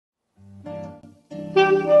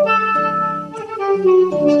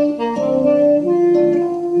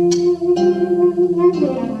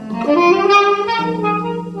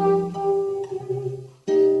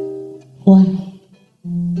Why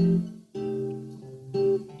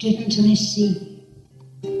didn't I see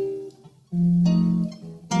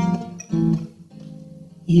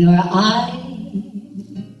your eyes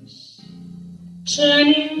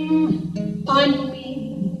turning on me?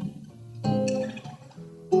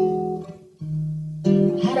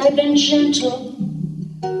 Had I been gentle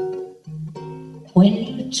when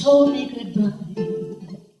you told me goodbye,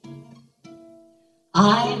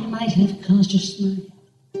 I might have caused a smile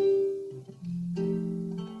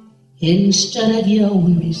instead of your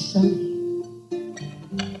weary sigh.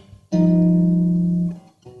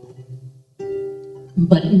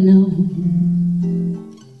 But no,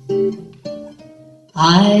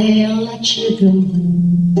 I'll let you go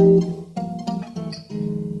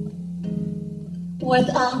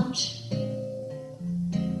without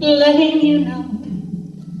letting you know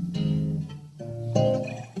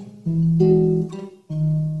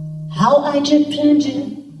how I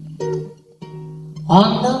depended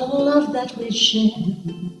on the love that we shared,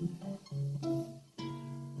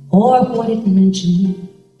 or what it meant to me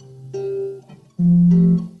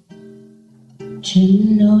to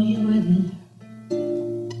know you were there,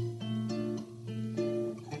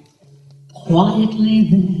 quietly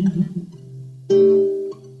there,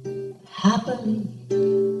 happily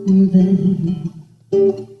there.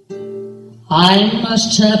 I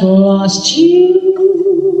must have lost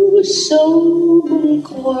you so many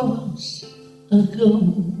quarrels ago.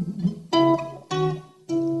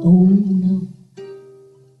 Oh no,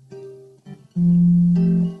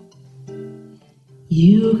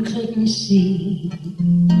 you couldn't see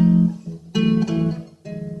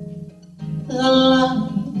the love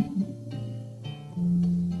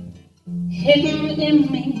hidden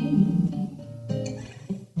in me.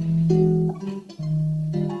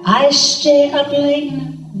 I stay up late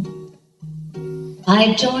now,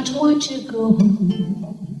 I don't want to go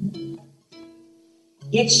home.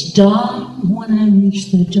 It's dawn when I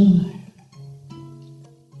reach the door.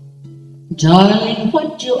 Darling,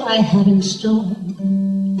 what do I have in store?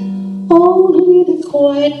 Only the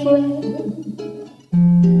quiet prayer.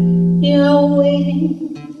 You're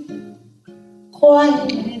waiting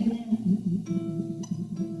quietly there.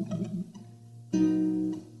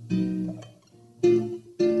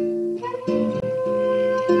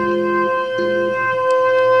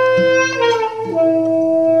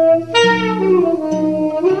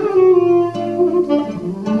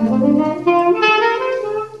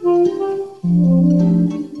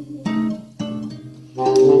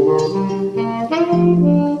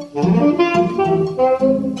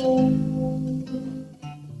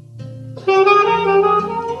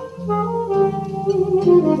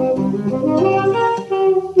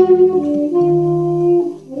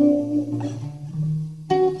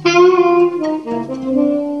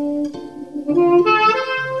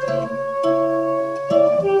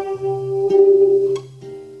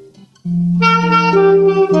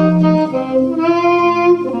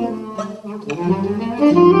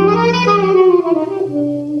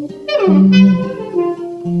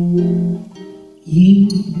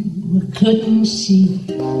 You couldn't see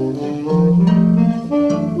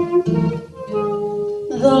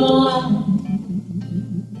the love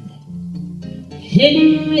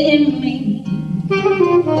hidden in me.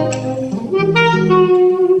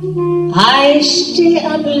 I stay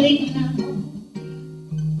up late now,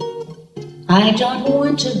 I don't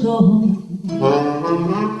want to go home.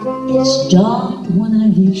 It's dawn when I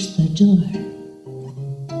reach the door.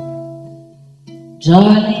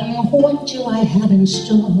 Darling, what do I have in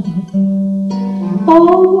store?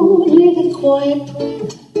 Only the quiet prayer.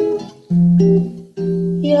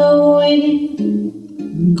 You're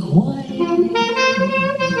waiting quietly.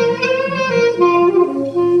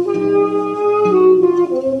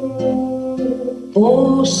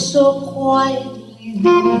 Oh, so quietly.